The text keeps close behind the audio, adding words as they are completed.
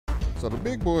So the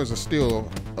big boys are still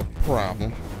a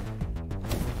problem.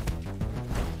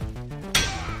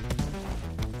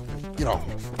 Get off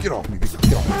me, get off me, get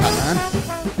off me,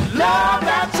 Hotline. Love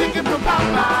that chicken from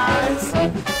Popeyes.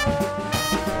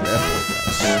 That boy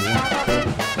got swung.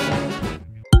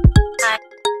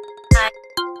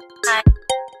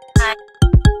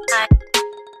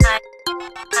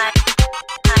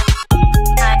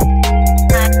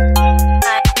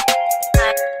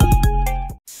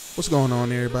 What's going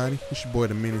on, everybody? It's your boy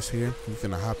the Menace here. We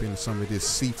finna hop into some of this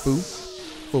Sifu.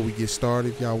 Before we get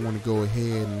started, if y'all want to go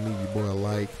ahead and leave your boy a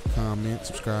like, comment,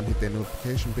 subscribe, hit that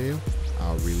notification bell,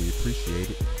 I'll really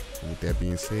appreciate it. And with that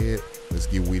being said, let's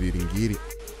get with it and get it.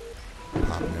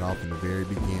 Popping it off in the very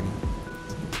beginning,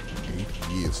 8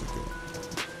 years ago.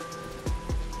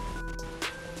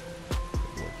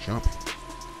 Boy, jumping.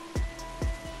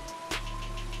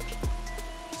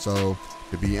 So,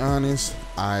 to be honest,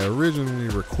 I originally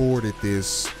recorded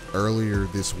this earlier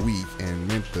this week and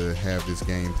meant to have this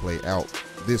gameplay out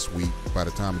this week. By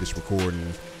the time of this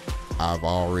recording, I've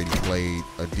already played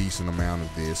a decent amount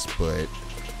of this, but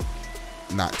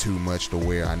not too much to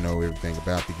where I know everything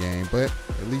about the game. But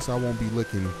at least I won't be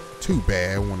looking too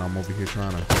bad when I'm over here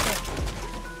trying to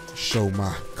show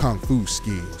my kung fu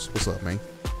skills. What's up, man?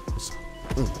 What's up?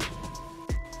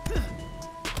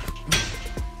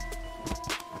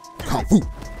 Kung fu.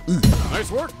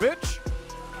 Nice work, bitch.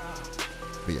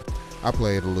 But yeah, I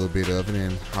played a little bit of it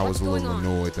and I was a little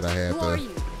annoyed that I had to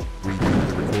redo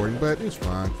the recording, but it's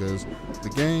fine because the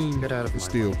game is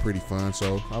still pretty fun,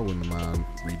 so I wouldn't mind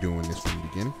redoing this from the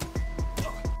beginning.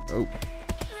 Oh,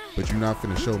 but you're not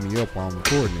finna show me up while I'm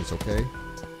recording this, okay?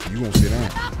 You won't sit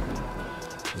down.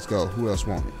 Let's go. Who else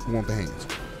want it? Who want the hands?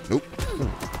 Nope.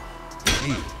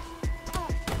 Yeah.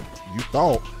 You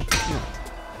thought. Yeah.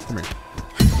 Come here.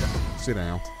 Sit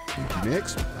down.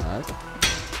 Next. Alright.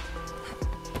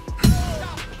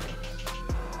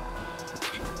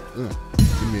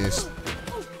 You missed.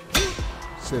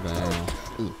 Sit down.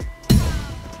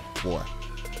 Boy.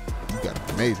 You got an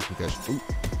amazing concussion.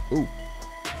 Ooh.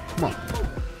 Come on.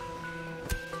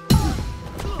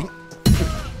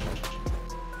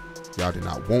 Y'all did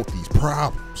not want these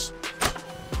problems.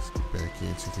 Let's get back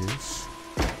into this.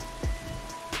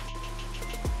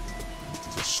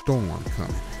 There's a storm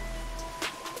coming.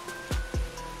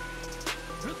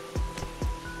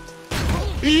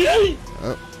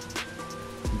 Oh,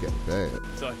 you got it bad.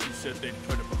 Thought you said they'd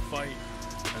put up a fight.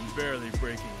 I'm barely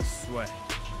breaking a sweat.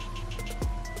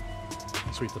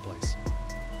 Sweep the place.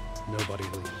 Nobody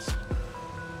leaves.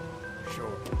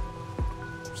 Sure.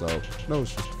 So, no,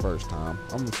 it's just the first time.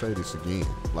 I'm gonna say this again.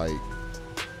 Like,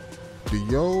 do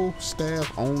your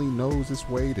staff only knows this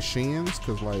way to shins?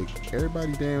 Cause like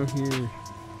everybody down here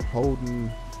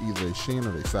holding either a shin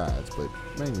or their sides, but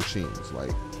mainly shins.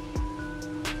 Like,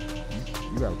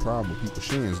 you got a problem with people's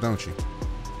shins, don't you?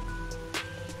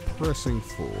 Pressing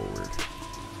forward.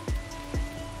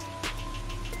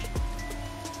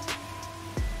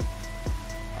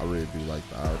 I really do like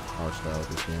the art style of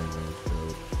this game.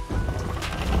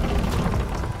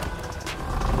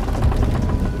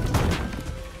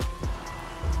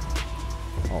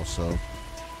 Also,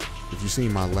 if you've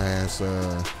seen my last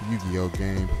Yu-Gi-Oh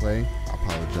gameplay, I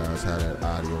apologize how that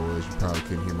audio was. You probably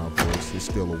couldn't hear my voice. It's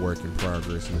still a work in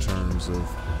progress in terms of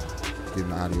getting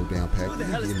the audio down packed.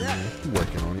 You're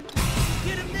working on it.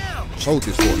 Get him now. Hold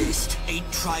this for me. 8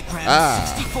 trigrams,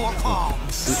 64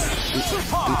 palms. 2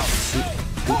 palms.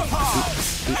 4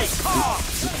 palms. 8 palms.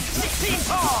 16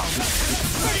 palms.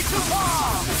 32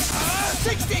 palms.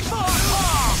 64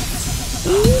 palms.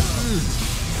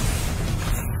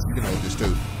 You can hold this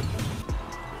too.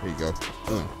 There you go.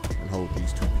 And hold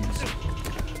these 2 pieces.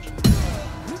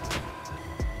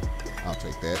 I'll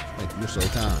take that. Thank you. You're so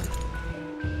kind.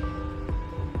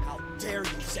 How dare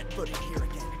you set foot in here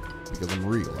again? Because I'm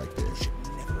real like that. You should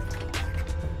never have come back.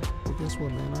 Well, guess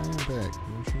what, man? I am back. You know what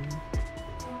I'm saying?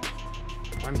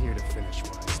 I'm here to finish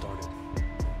what I started.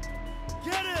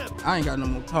 Get him! I ain't got no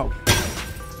more talk.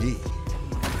 Yeah.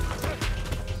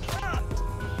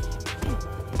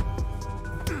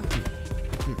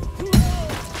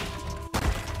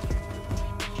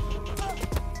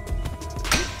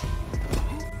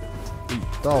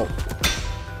 Thought.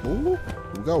 Ooh, here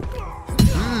we go.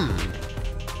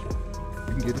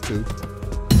 You can get it too.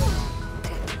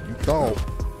 You thought.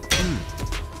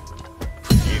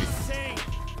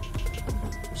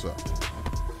 What's up?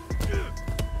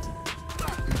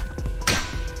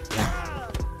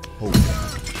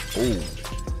 Oh,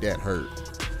 that hurt.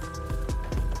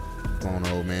 Come on,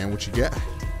 old man. What you got?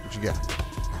 What you got?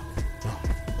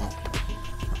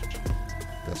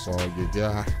 That's all you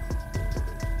got.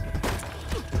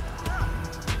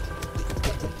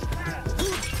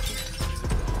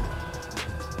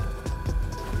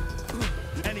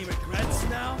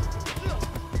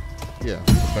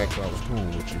 fact that I was cool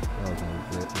with you. I was gonna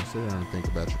regret. And sit down and think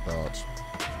about your thoughts.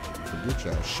 Forget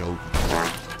y'all show.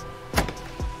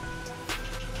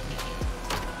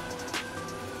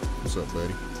 What's up,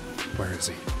 buddy? Where is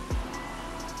he?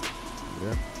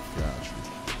 Yep, got you.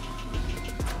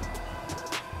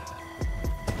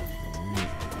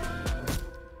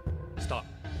 Stop.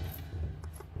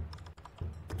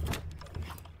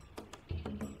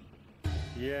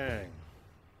 Yang,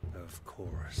 of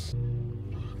course.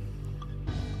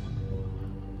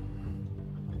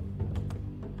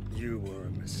 You were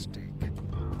a mistake.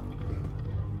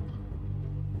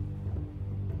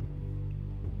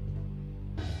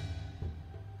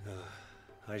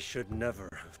 I should never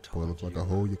have told you. Boy, looks like a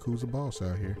whole Yakuza boss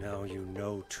out here. Now you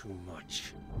know too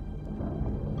much.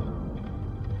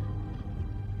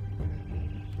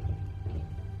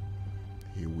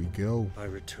 Here we go. By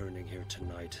returning here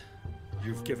tonight,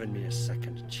 you've given me a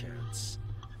second chance.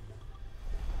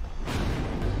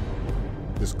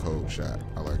 This cold shot.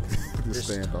 I like this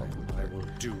This standoff. time, I will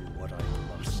do what I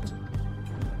must. Do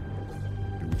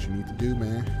what you need to do,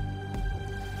 man.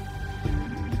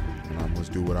 And I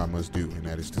must do what I must do, and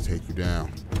that is to take you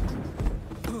down.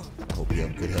 Hope you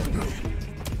have good health, man.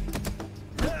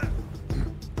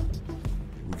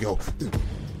 Here we go.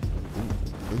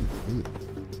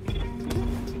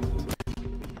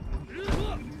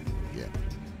 Yeah.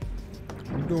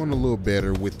 I'm doing a little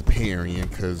better with the parrying,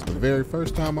 because the very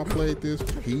first time I played this,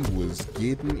 he was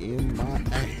getting in my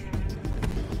ass.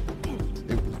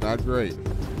 It was not great.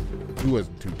 He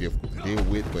wasn't too difficult to deal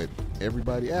with, but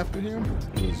everybody after him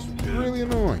was really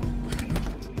annoying.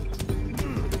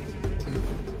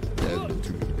 There's been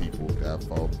too many people that I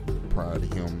fought prior to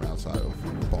him outside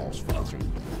of boss fights.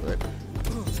 But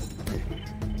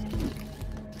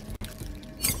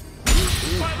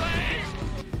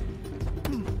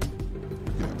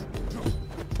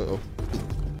uh-oh.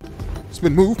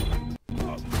 Spin move.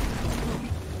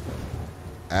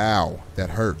 Ow, that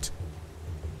hurt.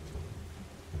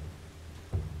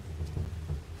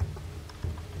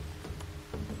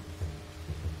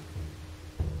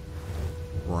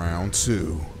 Round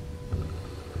 2.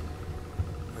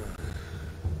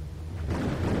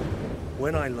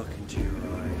 When I look into your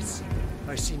eyes,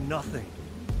 I see nothing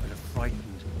but a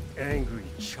frightened, angry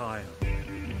child.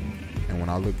 And when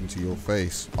I look into your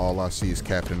face, all I see is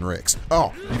Captain Rex.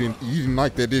 Oh, you didn't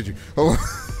like that, did you? Hold on,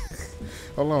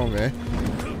 hold on, man.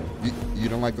 You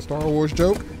don't like the Star Wars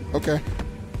joke? Okay.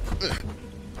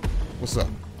 What's up?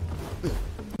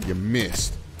 You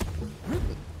missed.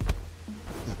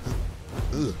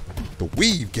 The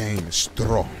weave game is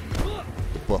strong.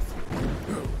 The buff.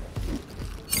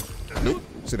 Nope.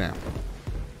 Sit down.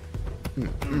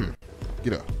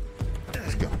 Get up.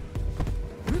 Let's go.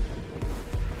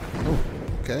 Oh,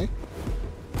 okay.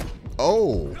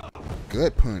 Oh,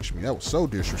 gut punch me. That was so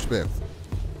disrespectful.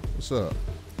 What's up?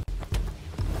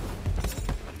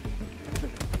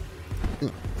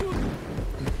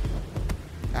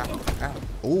 Ow, ow.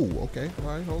 Oh, okay. All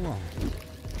right, hold on.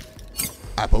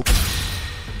 I poke.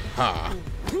 Ha!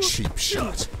 Cheap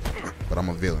shot. But I'm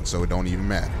a villain, so it don't even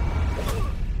matter.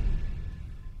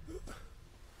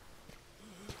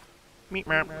 Meep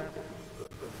meep.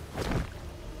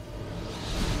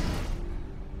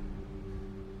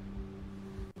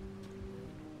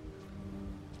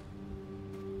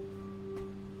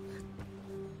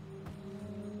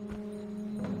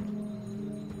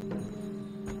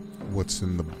 What's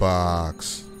in the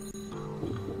box?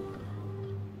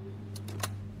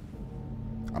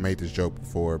 I made this joke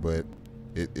before, but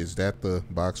is that the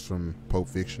box from Pulp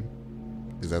Fiction?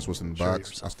 Is that what's in the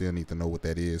box? I still need to know what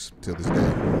that is till this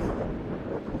day.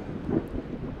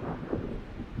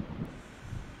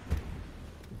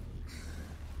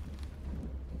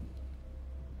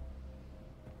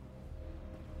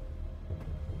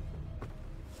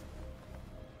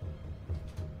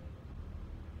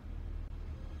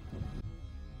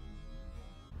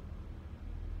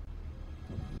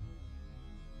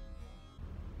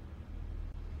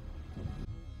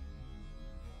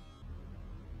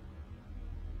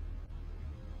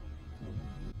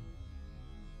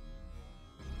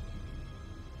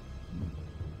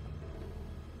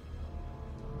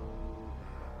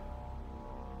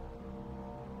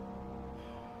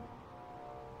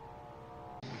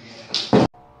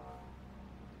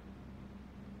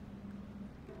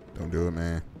 Don't do it,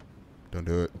 man. Don't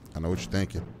do it. I know what you're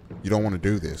thinking. You don't want to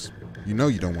do this. You know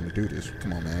you don't want to do this.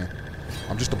 Come on, man.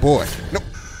 I'm just a boy. No.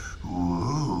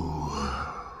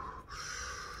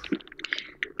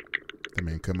 That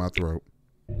man cut my throat.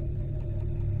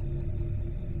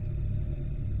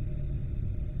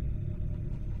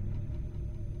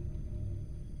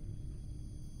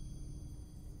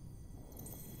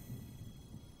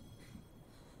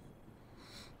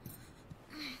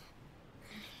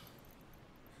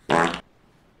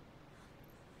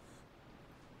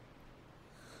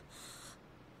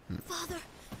 Father.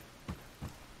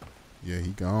 Yeah,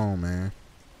 he gone, man.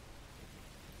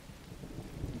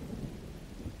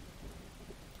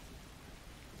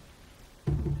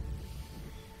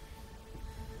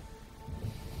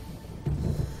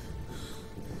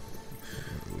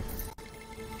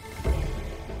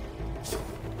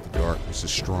 The darkness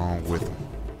is strong with him.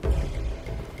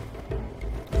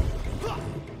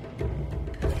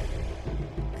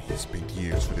 He spent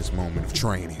years for this moment of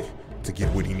training to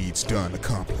get what he needs done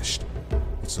accomplished.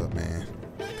 What's up, man?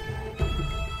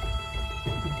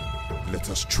 Let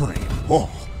us train. Oh.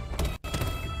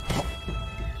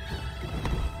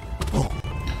 Oh.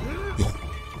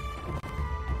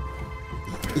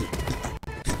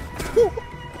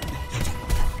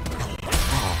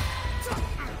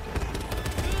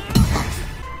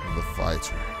 The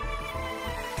fighter.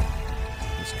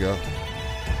 Let's go.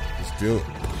 Let's do it.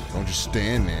 Don't just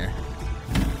stand there.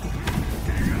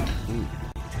 Ooh.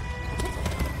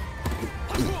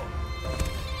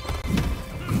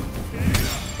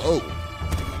 Oh.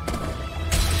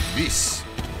 This.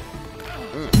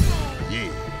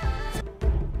 Yeah.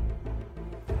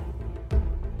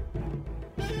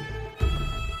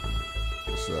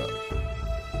 What's up?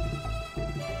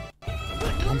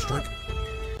 Home strike.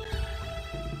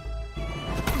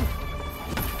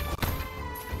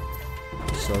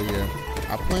 So yeah,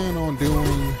 I plan on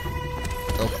doing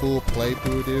a full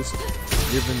playthrough of this,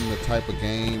 given the type of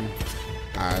game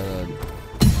I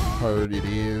heard it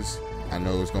is. I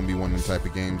know it's gonna be one of the type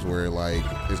of games where like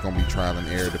it's gonna be trial and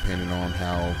error depending on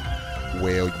how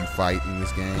well you fight in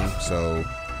this game. So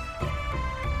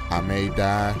I may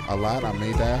die a lot, I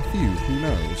may die a few, who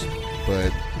knows?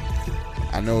 But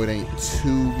I know it ain't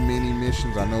too many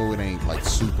missions. I know it ain't like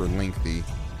super lengthy.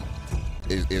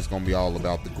 It's gonna be all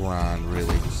about the grind,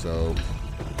 really. So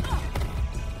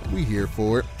we here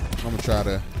for it. I'm gonna try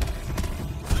to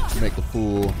make a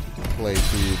full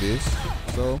playthrough of this.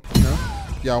 So you know,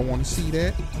 if y'all want to see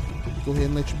that, go ahead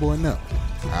and let your boy know.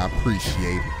 I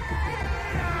appreciate it.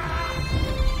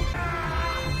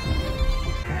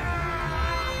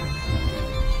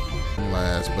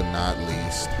 Last but not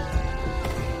least,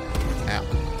 ow,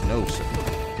 no sir.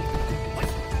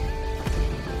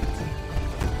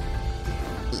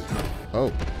 Oh,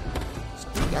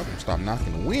 y'all gonna stop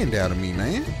knocking the wind out of me,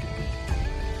 man.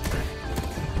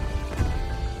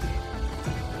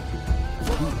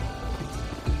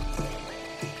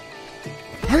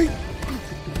 Hey!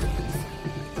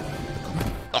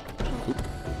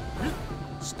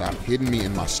 Stop hitting me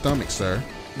in my stomach, sir.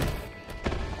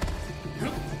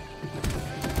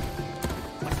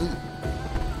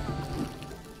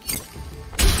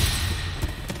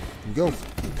 Go.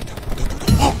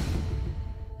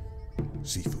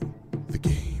 Sifu, the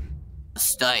game.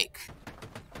 Mistake.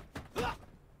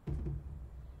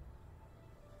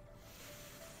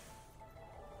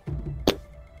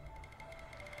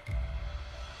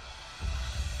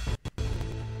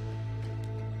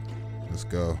 Let's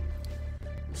go.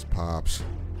 This Pops.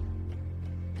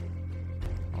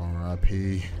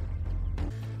 R.I.P.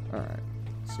 Alright.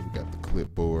 So we got the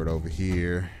clipboard over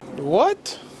here.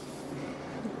 What?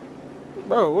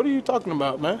 Bro, what are you talking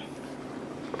about, man?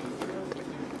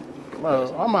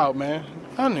 Bro, I'm out, man.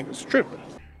 That nigga's tripping.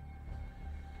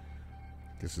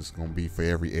 Guess it's gonna be for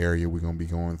every area we're gonna be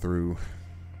going through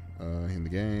in the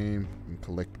game, and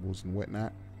collectibles and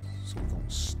whatnot. So we're gonna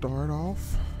start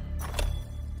off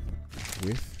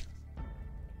with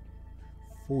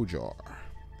Fujar.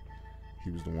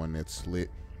 He was the one that slit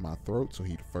my throat, so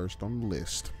he's the first on the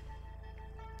list.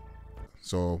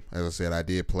 So as I said, I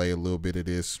did play a little bit of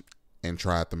this and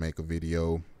tried to make a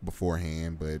video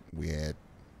beforehand, but we had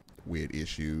weird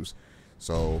issues.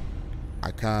 So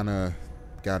I kind of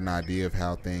got an idea of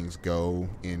how things go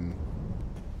in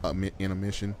a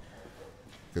mission,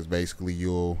 because basically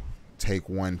you'll take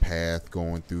one path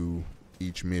going through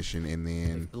each mission, and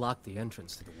then block the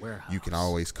entrance to the warehouse. You can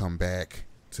always come back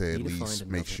to at least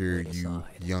make sure you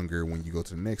younger when you go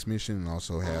to the next mission, and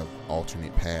also have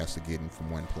alternate paths to getting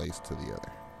from one place to the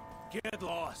other. Get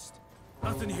lost.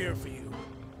 Nothing here for you.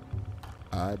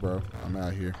 Alright, bro. I'm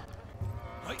out here.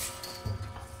 Hi.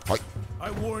 Hi. I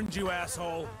warned you,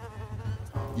 asshole.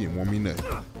 You didn't warn me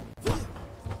nothing.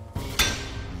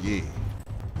 Yeah.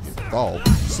 Fall.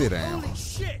 Sit down. Holy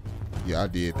shit. Yeah, I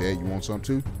did that. You want some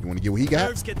too? You want to get what he got?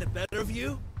 Nerves get the better of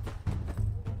you?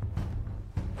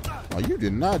 Oh, you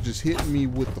did not just hit me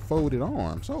with the folded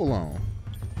arms. Hold on.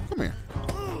 Come here.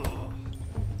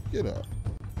 Get up.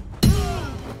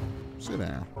 Sit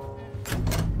down.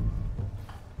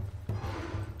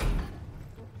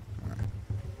 Alright.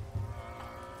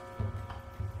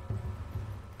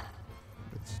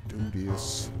 Let's do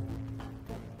this.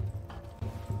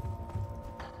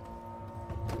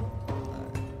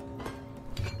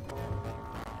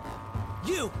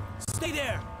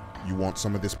 there! You want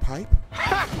some of this pipe?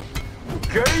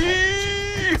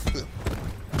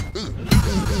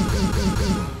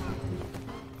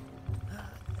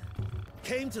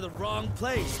 Came to the wrong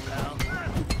place, pal.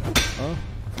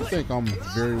 I think I'm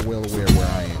very well aware where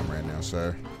I am right now,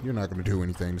 sir. You're not going to do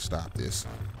anything to stop this.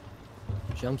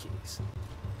 Junkies.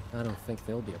 I don't think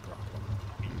they'll be a problem.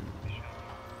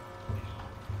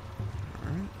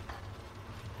 Alright.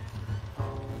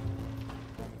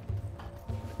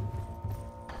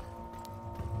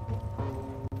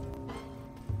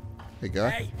 Hey, guy.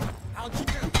 Hey, how'd you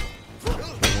do?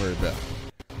 Don't worry about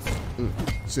it.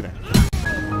 Sit down.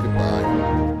 Goodbye.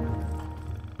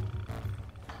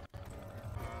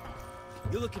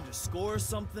 You looking to score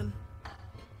something?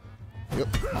 Yep,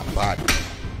 my body.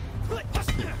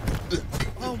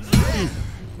 Oh, man.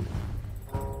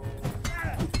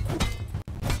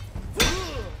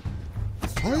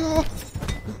 Hiya.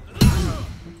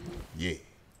 Yeah.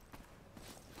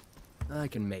 I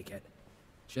can make it.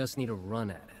 Just need a run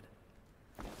at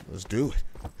it. Let's do it.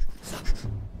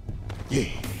 Yeah.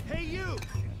 Hey, you!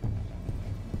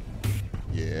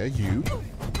 Yeah, you.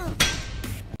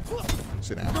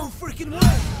 Sit down. No freaking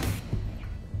way!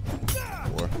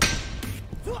 Boy.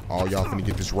 All y'all finna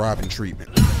get this Robin treatment.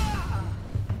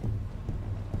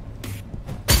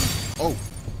 Oh,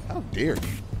 how dare you?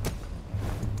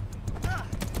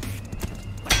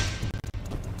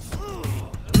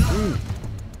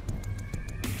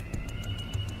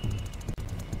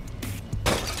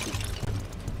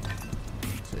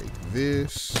 Take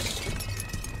this.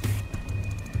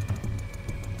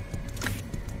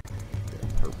 That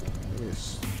purple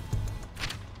this.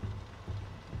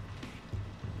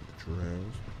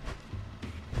 Trails.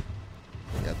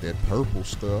 Got that purple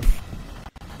stuff.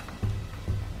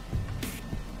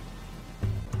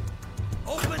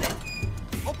 Open it!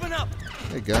 Open up!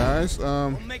 Hey guys,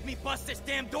 Don't make me bust this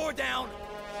damn door down!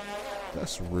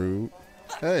 that's rude.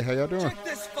 Hey, how y'all doing? Check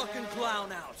this fucking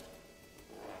clown out!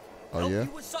 Oh Help yeah?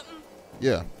 you with something?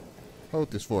 Yeah.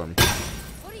 Hold this for me.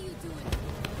 What are you doing?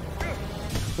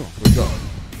 Come on, let's go.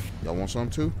 Y'all want some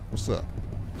too? What's up?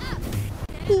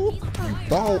 Ooh, you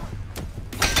thought.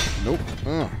 Nope.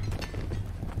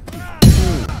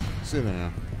 Sit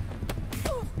down.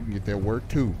 You can get that work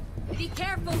too. Be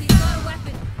careful, he's got a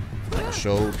weapon. I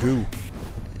sure do.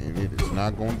 And it is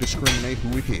not going to discriminate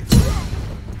who it hits.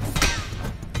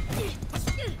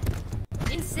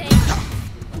 Insane.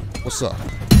 What's up?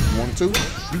 You want to?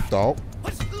 You thought.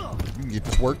 You can get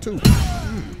this work too.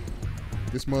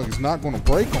 This mug is not going to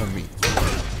break on me.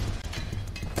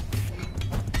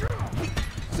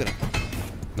 Sit down.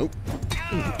 Nope.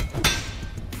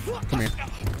 Come here.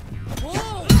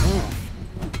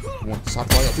 You want to sock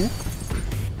right up?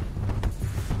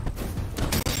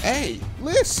 Hey,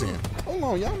 listen. Hold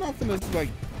on. Y'all not finna like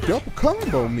double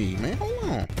combo me, man. Hold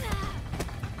on.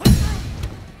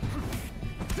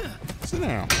 Sit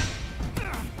down.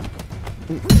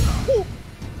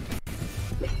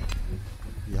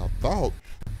 Y'all thought.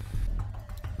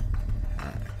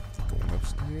 Alright. Going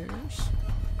upstairs.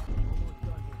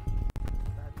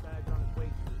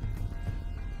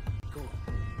 Cool.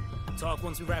 Talk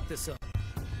once we wrap this up.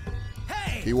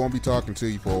 Hey! He won't be talking to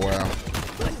you for a while.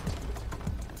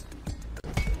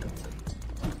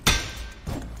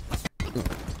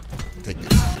 Take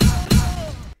this.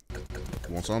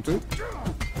 You want some too?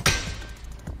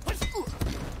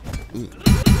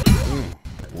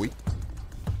 Wait.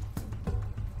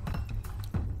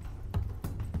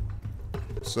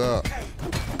 What's up?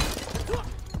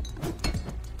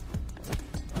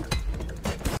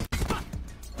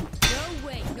 No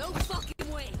way, no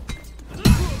fucking way.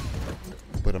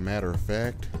 But a matter of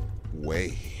fact,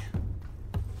 way.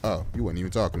 Oh, you weren't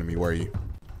even talking to me, were you?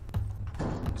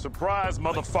 Surprise,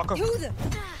 motherfucker. Who the?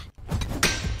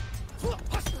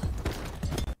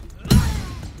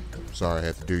 Sorry I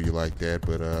had to do you like that,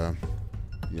 but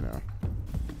you know.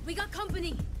 We got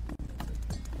company.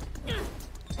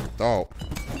 Thought.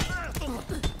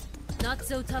 Not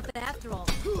so tough after all.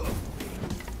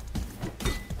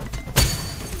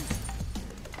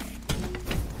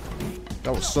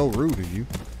 That was so rude of you.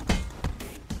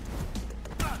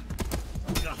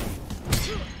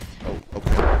 Oh,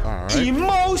 okay. Alright.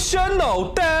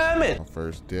 Emotional, damn it. My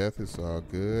first death, it's all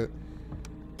good.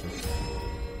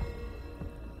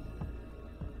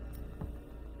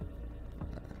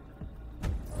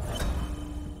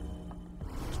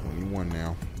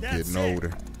 Now, getting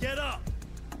older, Get up!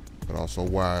 but also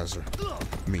wiser.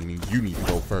 Meaning you need to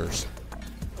go first.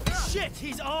 Shit,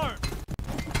 he's armed!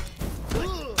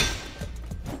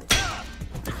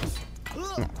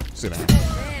 Sit down.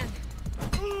 Man,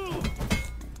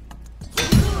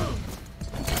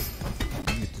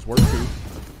 You get this work too.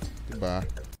 Goodbye.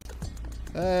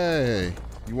 Hey,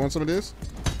 you want some of this?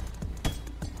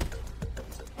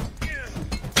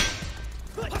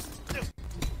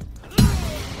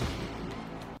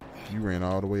 You ran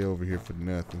all the way over here for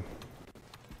nothing.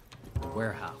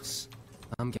 Warehouse.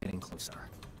 I'm getting closer.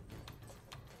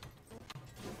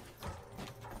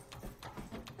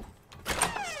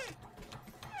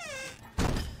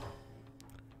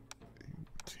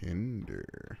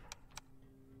 Tinder.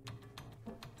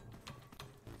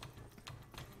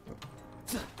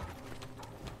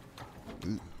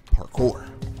 Ooh, parkour.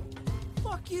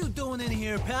 Fuck you doing in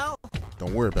here, pal?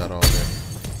 Don't worry about all that.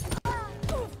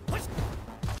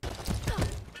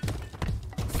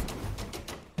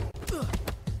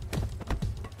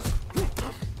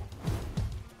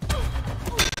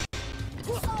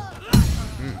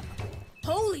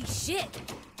 Holy shit!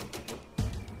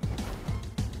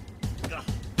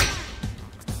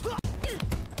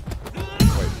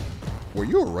 Wait, were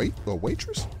you a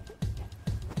waitress?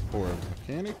 Or a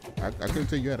mechanic? I couldn't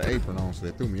tell you had an apron on, so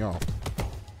that threw me off.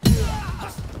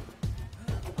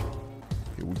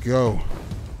 Here we go.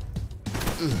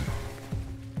 Ugh.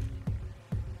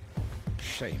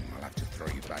 Shame I'll have to throw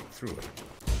you back through it.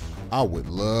 I would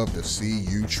love to see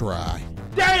you try.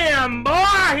 Damn,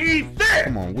 boy, he's sick!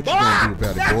 Come on, what you gonna do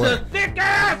about it, boy? That's a sick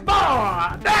ass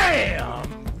boy! Damn!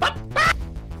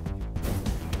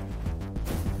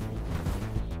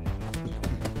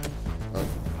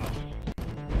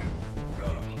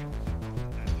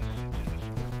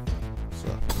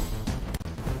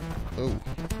 Oh,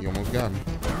 he almost got me.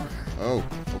 Oh,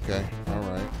 okay, all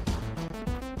right.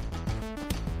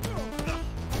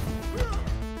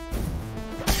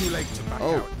 Too late to back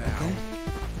Oh, out now. okay.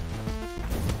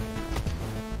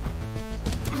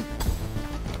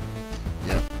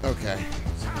 Yep, okay.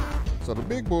 So the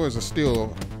big boys are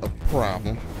still a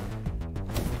problem.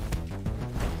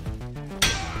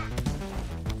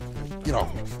 Get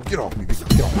off me. Get off me. Get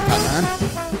off me, Hotline.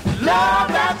 Love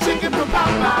that chicken from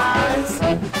Popeyes!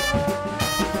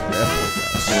 That boy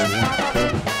got swamped.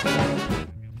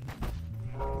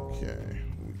 Okay,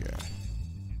 what we got?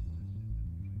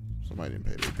 Somebody didn't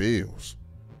pay their bills.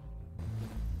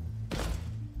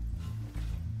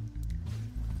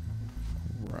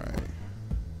 Right.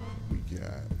 We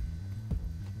got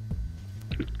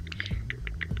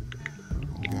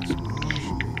some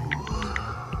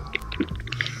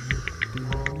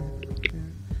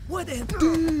What in?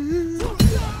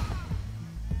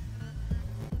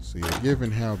 So yeah,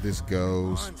 given how this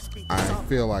goes, I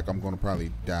feel like I'm gonna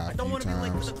probably die a few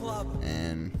times,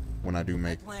 and when I do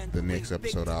make the next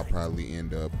episode, I'll probably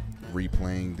end up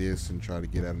replaying this and try to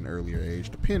get at an earlier age,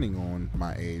 depending on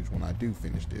my age when I do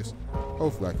finish this.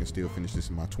 Hopefully I can still finish this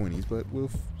in my 20s, but we'll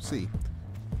see.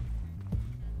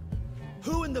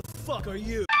 Who in the fuck are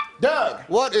you? Doug!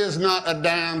 What is not a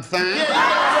damn thing?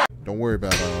 Don't worry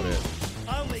about all that.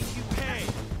 I'll make you pay.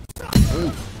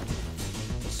 Ooh.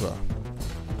 What's up?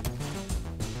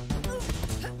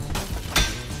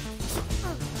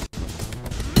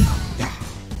 Yeah.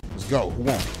 Let's go. Who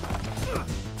won?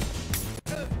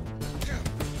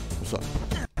 What's up?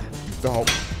 Dog.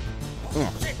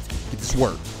 Get this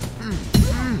work.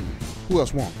 Who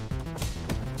else won?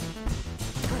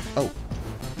 Oh.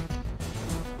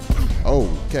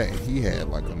 Okay, he had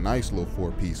like a nice little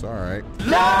 4-piece. All right.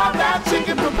 Love that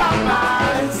chicken from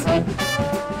Popeyes!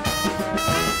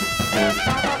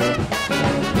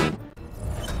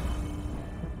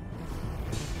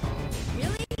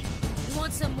 Really? You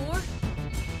want some more?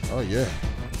 Oh yeah,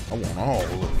 I want all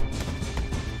of it.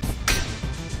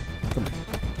 Come here.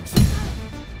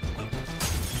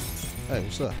 Hey,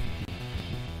 what's up?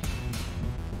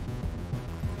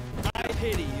 I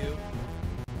pity you.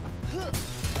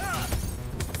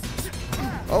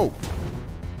 Oh,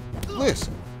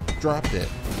 listen, drop that.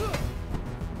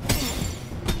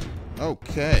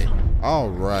 Okay, all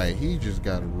right. He just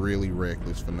got really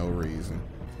reckless for no reason.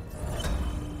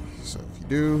 So if you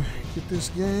do get this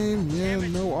game, yeah,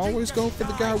 no, always go for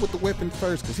the guy with the weapon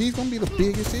first, because he's gonna be the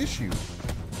biggest issue.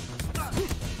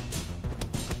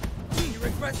 You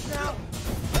regret now?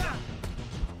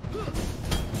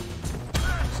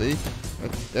 See,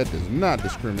 that does not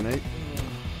discriminate.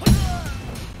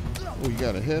 Oh, you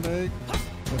got a headache?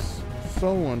 That's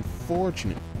so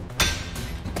unfortunate.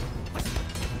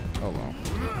 Hold on.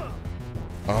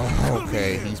 Oh,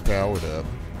 okay, he's powered up.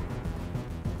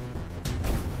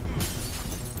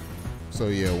 So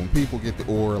yeah, when people get the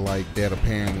aura like that,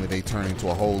 apparently they turn into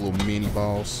a whole little mini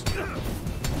boss,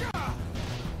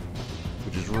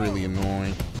 which is really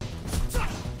annoying.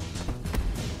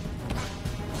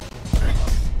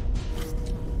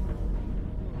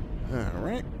 All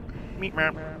right.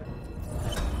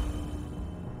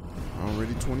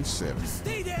 already 27.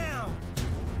 Stay down.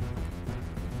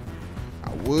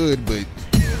 I would, but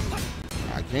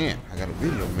I can't. I got a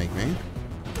video to make, man.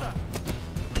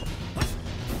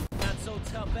 Not so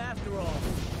tough after all.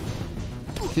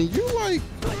 Can you, like,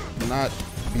 not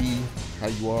be how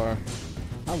you are?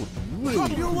 I would really...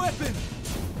 Drop your weapon!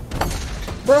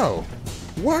 Bro,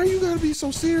 why you gotta be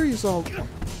so serious all...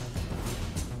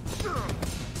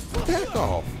 Back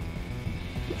off.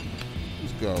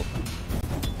 Let's go.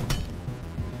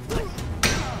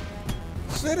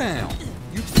 Sit down.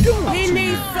 You doing He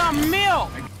needs some milk!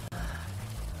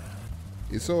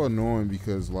 It's so annoying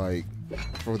because, like,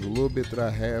 for the little bit that I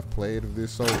have played of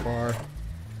this so far,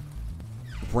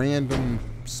 random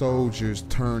soldiers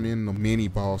turn into mini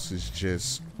bosses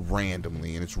just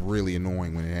randomly, and it's really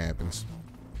annoying when it happens.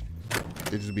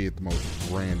 It just be at the most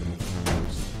random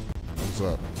times. What's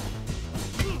up?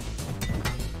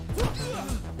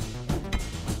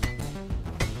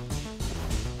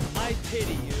 I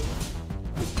pity you.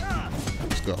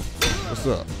 Let's go. What's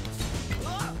up?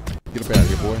 Get up out of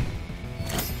here, boy.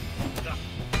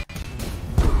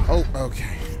 Oh,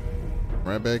 okay.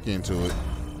 Right back into it.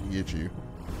 Get you.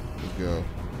 Let's go.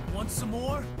 Want some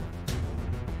more?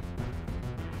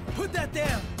 Put that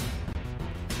down.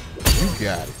 You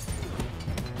got it.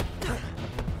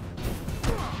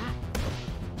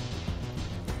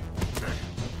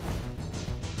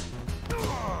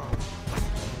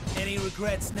 Any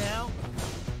regrets now?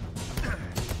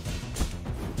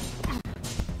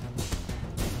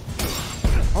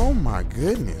 Oh my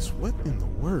goodness. What in the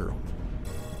world?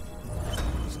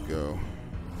 Let's go.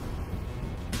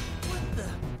 What the?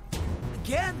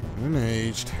 Again?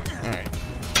 Unaged. Alright.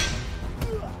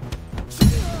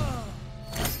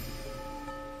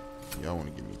 Y'all want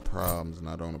to give me problems, and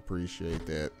I don't appreciate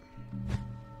that.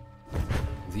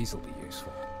 These will be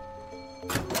useful.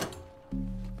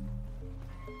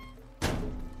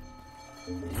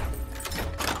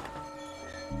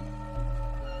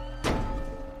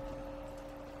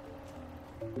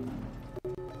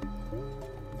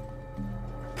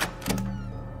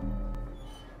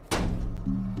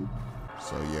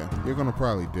 So yeah, you're gonna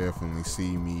probably definitely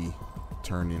see me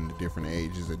turn into different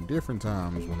ages at different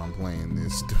times when I'm playing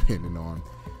this, depending on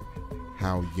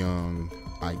how young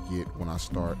I get when I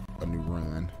start a new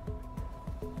run.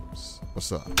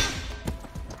 What's up?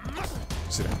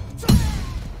 Sit down.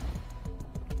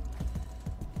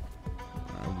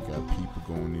 Alright, we got people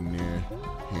going in there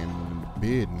handling the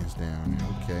business down there.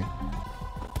 Okay.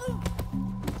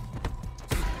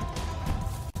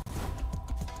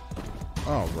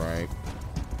 All right.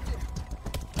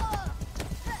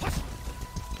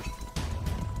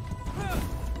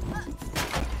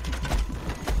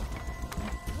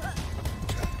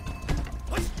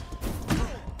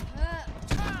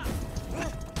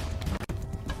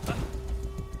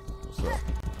 What's up?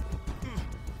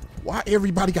 Why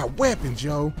everybody got weapons,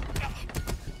 yo?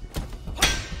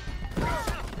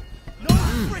 No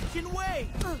freaking way!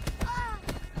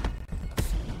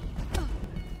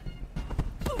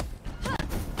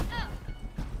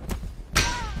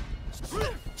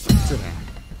 Sit down.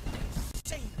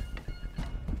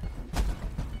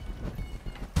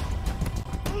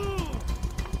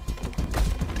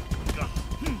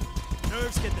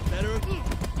 Nerves get the better of you.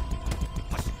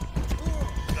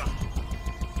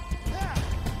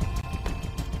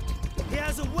 He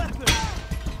has a weapon.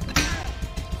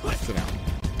 Sit down.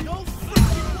 No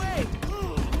freaking way.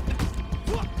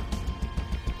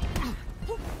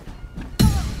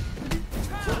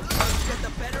 Nerves get the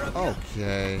better of you.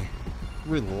 Okay.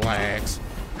 Relax.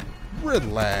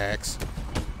 Relax.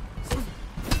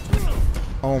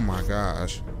 Oh my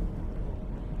gosh.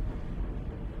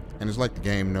 And it's like the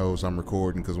game knows I'm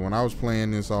recording, because when I was playing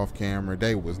this off camera,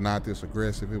 they was not this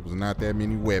aggressive. It was not that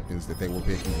many weapons that they were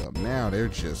picking up. Now they're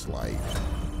just like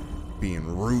being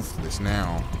ruthless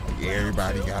now. Like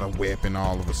everybody got a weapon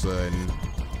all of a sudden.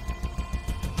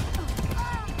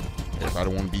 Everybody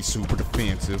want to be super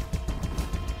defensive.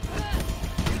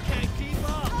 Can't keep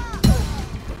up.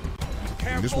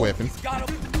 And this weapon. Drop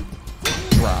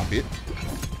it.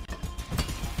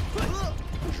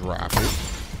 Drop it.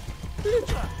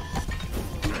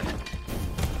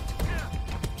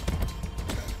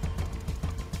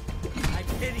 I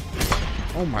pity you.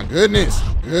 Oh my goodness.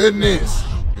 Goodness.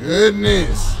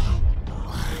 Goodness.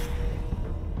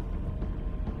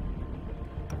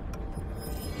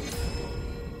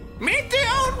 Meet the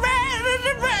old man in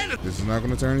the red. This is not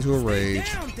going to turn into a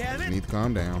rage. Down, damn You it. need to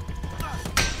calm down.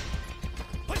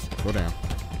 Go down.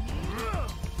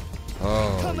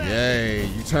 Oh, yay.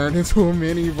 You turned into a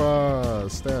mini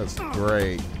boss. That's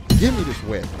great. Give me this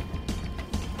weapon.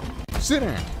 Sit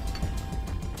down.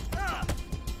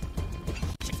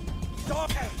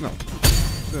 No.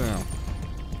 Sit down.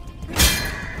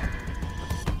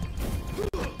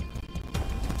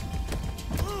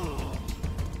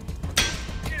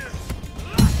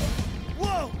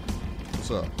 Whoa! What's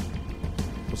up?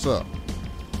 What's up?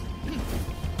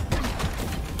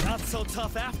 Not so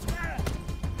tough after.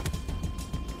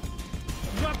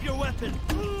 Drop your weapon.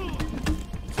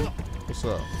 What's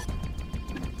up?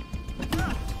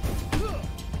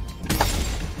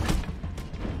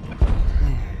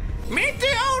 Meet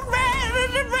the old man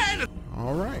in the red.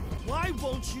 All right. Why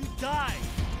won't you die?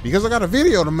 Because I got a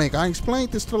video to make. I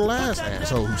explained this to the last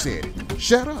asshole who said it.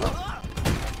 Shut up.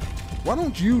 Why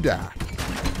don't you die?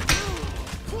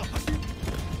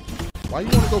 Why you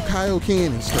want to go Kaioken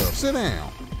and stuff? Sit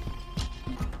down.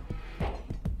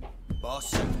 Boss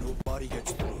said nobody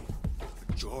gets through.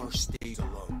 George stays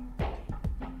alone.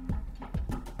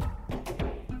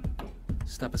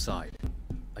 Step aside.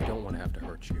 I don't want to have to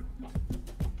hurt you.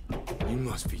 You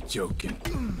must be joking.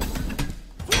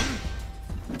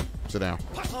 Sit down.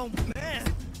 Oh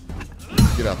man!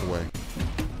 Get out the way.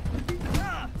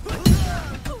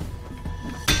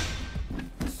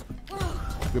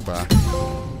 Goodbye.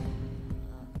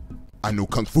 I know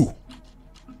Kung Fu.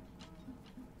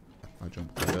 I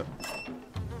jump right up.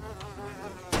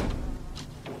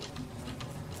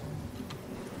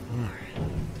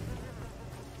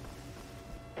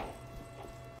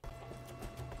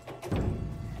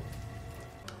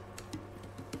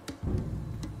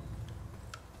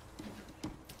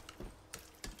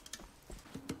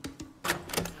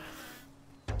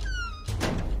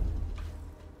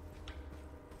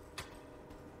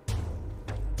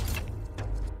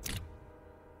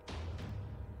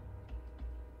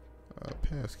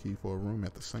 Passkey for a room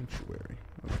at the sanctuary.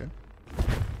 Okay.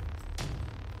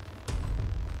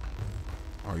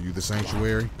 Are you the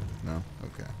sanctuary? No?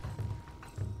 Okay.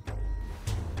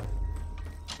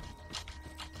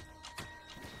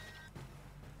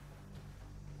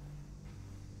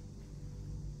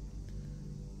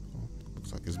 Well,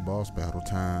 looks like it's boss battle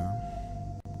time.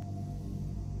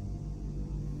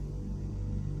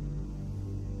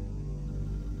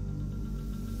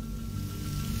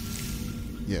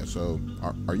 Yeah, so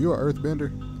are you an earthbender?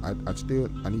 I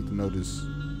need to know this.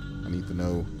 I need to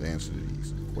know the answer to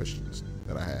these questions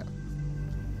that I have.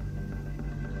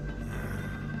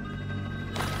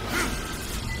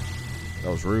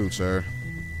 That was rude, sir.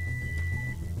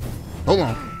 Hold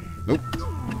on. Nope.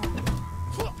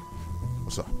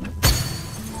 What's up?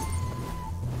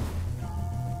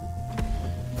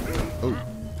 Oh,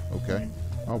 okay.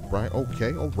 All right,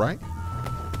 okay, all right.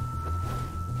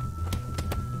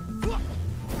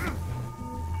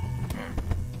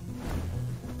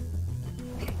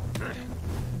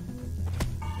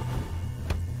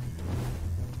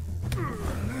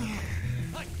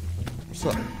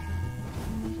 What's up?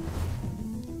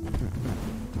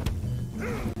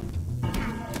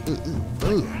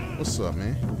 What's up,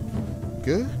 man?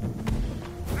 Good?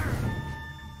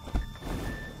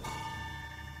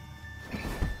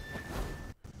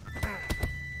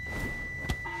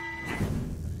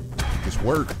 Just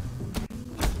work.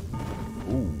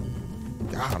 Ooh,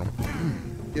 got him.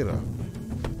 Get up.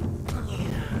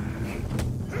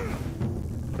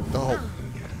 Dog.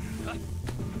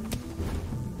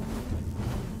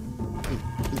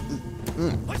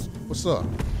 What's up?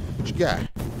 What you got?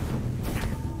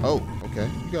 Oh, okay.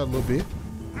 You got a little bit.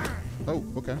 Oh,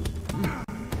 okay.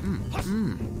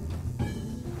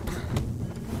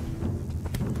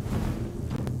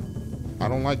 I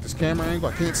don't like this camera angle.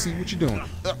 I can't see what you're doing.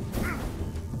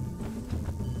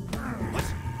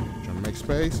 Trying to make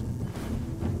space.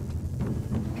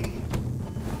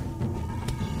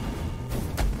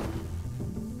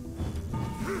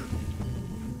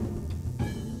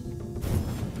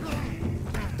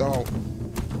 Dog.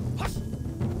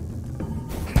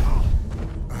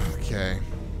 Okay.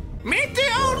 Meet the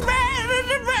old man in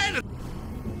the red.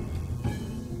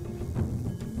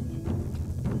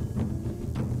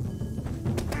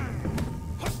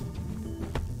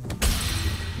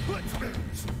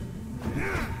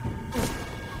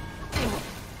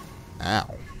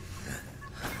 Ow.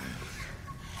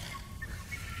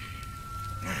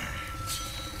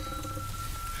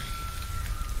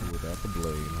 Without the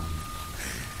blade on.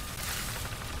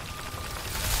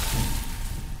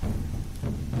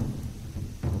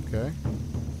 Okay.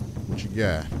 What you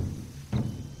got?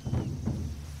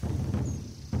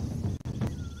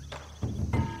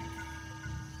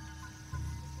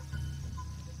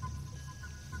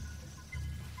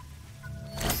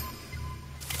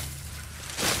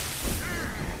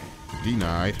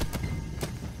 Denied.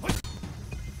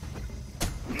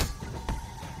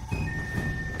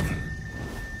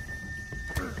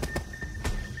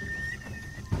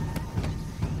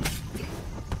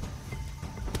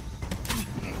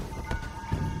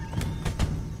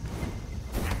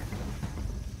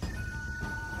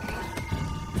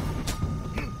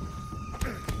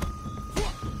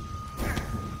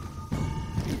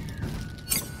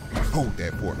 Hold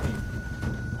that for me.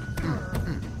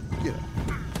 Get up.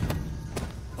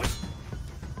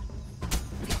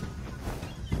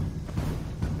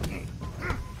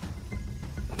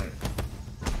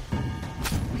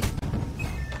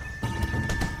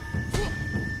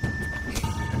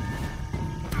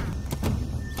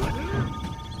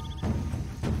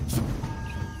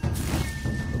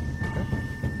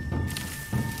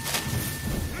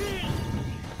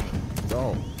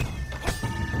 Oh.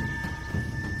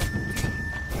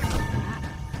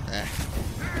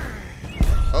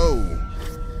 Oh.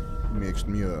 Mixed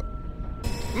me up.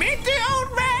 Meet the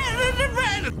old man in the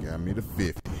van. Got me to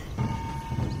 50.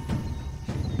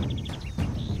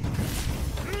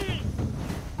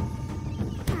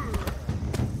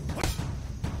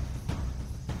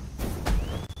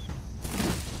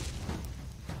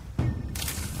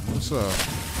 What's up?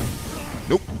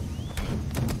 Nope.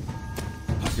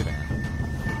 Get down.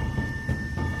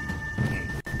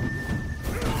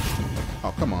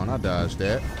 Oh, come on. I dodged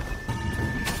that.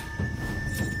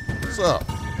 What's up?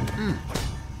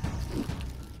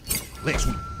 Let's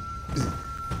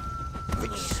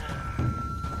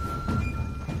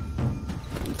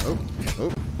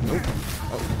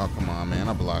Oh, come on, man.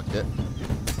 I blocked it.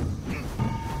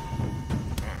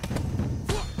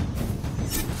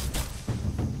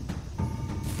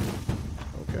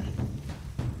 Okay.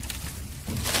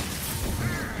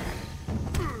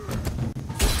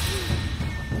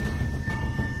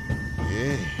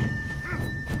 Yeah.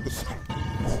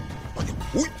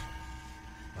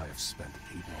 I have spent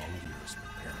 8 long years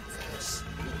preparing for this.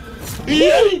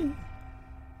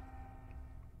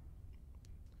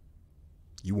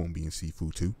 You won't be in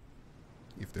Sifu 2,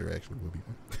 if there actually will be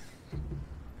one.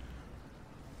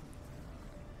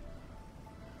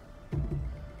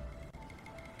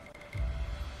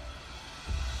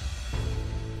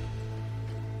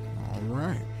 All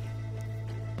right.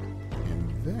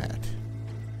 And that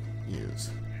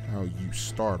is how you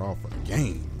start off a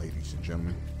game, ladies and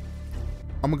gentlemen.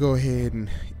 I'm gonna go ahead and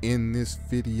end this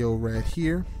video right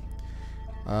here.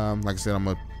 Like I said, I'm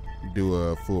gonna do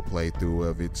a full playthrough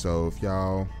of it, so if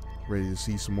y'all ready to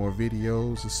see some more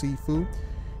videos of Sifu,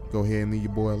 go ahead and leave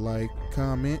your boy a like,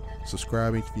 comment,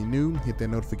 subscribe if you're new, hit that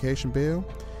notification bell.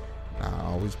 I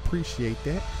always appreciate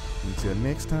that. Until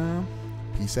next time,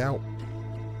 peace out.